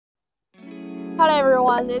Hello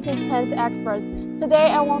everyone, this is TENTSXPERT. Today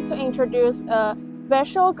I want to introduce a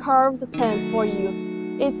special curved tent for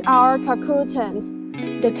you. It's our Cocoon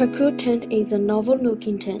Tent. The Cocoon Tent is a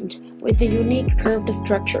novel-looking tent with a unique curved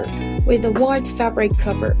structure, with a white fabric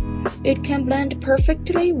cover. It can blend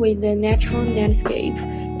perfectly with the natural landscape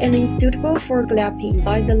and is suitable for glamping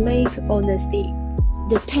by the lake or the sea.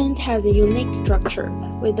 The tent has a unique structure,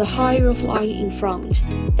 with a high roofline in front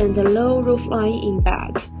and a low roofline in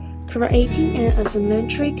back, creating an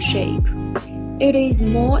asymmetric shape. It is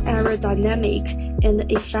more aerodynamic and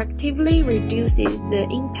effectively reduces the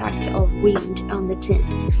impact of wind on the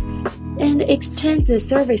tent, and extends the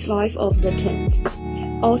service life of the tent.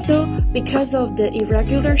 Also, because of the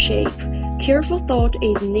irregular shape, careful thought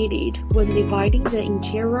is needed when dividing the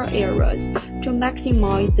interior areas to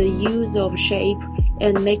maximize the use of shape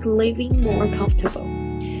and make living more comfortable.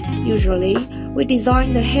 Usually, we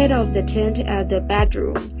design the head of the tent as the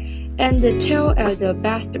bedroom and the tail as the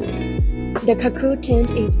bathroom. The Cocoon Tent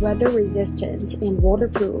is weather-resistant and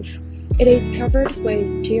waterproof. It is covered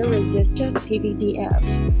with tear-resistant PVDF.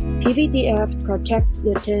 PVDF protects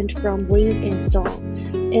the tent from wind and sun,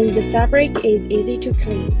 and the fabric is easy to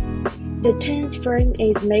clean. The tent's frame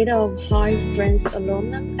is made of high-strength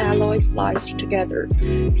aluminum alloy spliced together,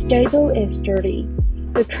 stable and sturdy.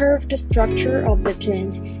 The curved structure of the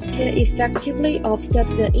tent can effectively offset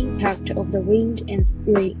the impact of the wind and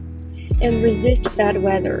rain, and resist bad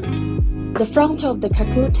weather. The front of the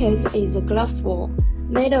Cocoon Tent is a glass wall,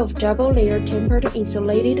 made of double-layer tempered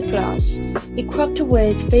insulated glass, equipped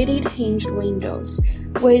with faded hinged windows,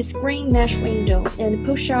 with screen mesh window and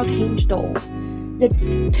push-out hinge door.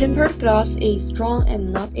 The tempered glass is strong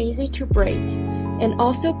and not easy to break, and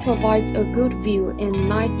also provides a good view and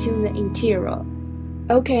light to the interior.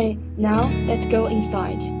 Okay, now let's go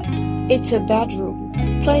inside. It's a bedroom.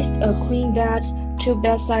 Placed a queen bed, 2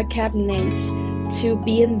 bedside cabinets, 2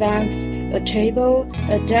 bean bags, a table,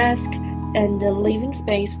 a desk, and the living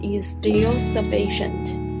space is still sufficient.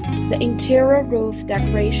 The interior roof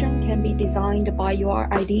decoration can be designed by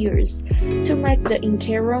your ideas to make the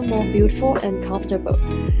interior more beautiful and comfortable.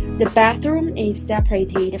 The bathroom is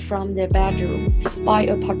separated from the bedroom by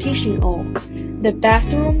a partition wall. The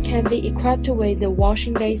bathroom can be equipped with a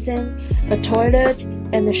washing basin, a toilet,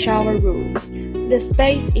 and a shower room. The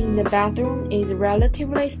space in the bathroom is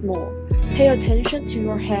relatively small. Pay attention to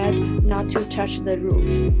your head not to touch the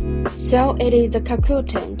roof. So it is the Cocoon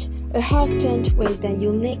Tent, a house tent with a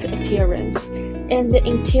unique appearance, and the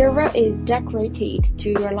interior is decorated to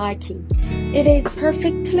your liking. It is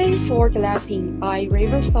perfectly for glamping by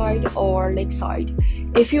riverside or lakeside.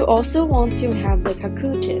 If you also want to have the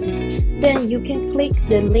Cocoon Tent, then you can click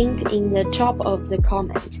the link in the top of the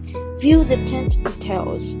comment. View the tent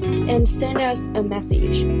details and send us a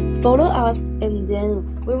message. Follow us and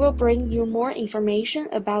then we will bring you more information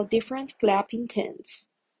about different glamping tents.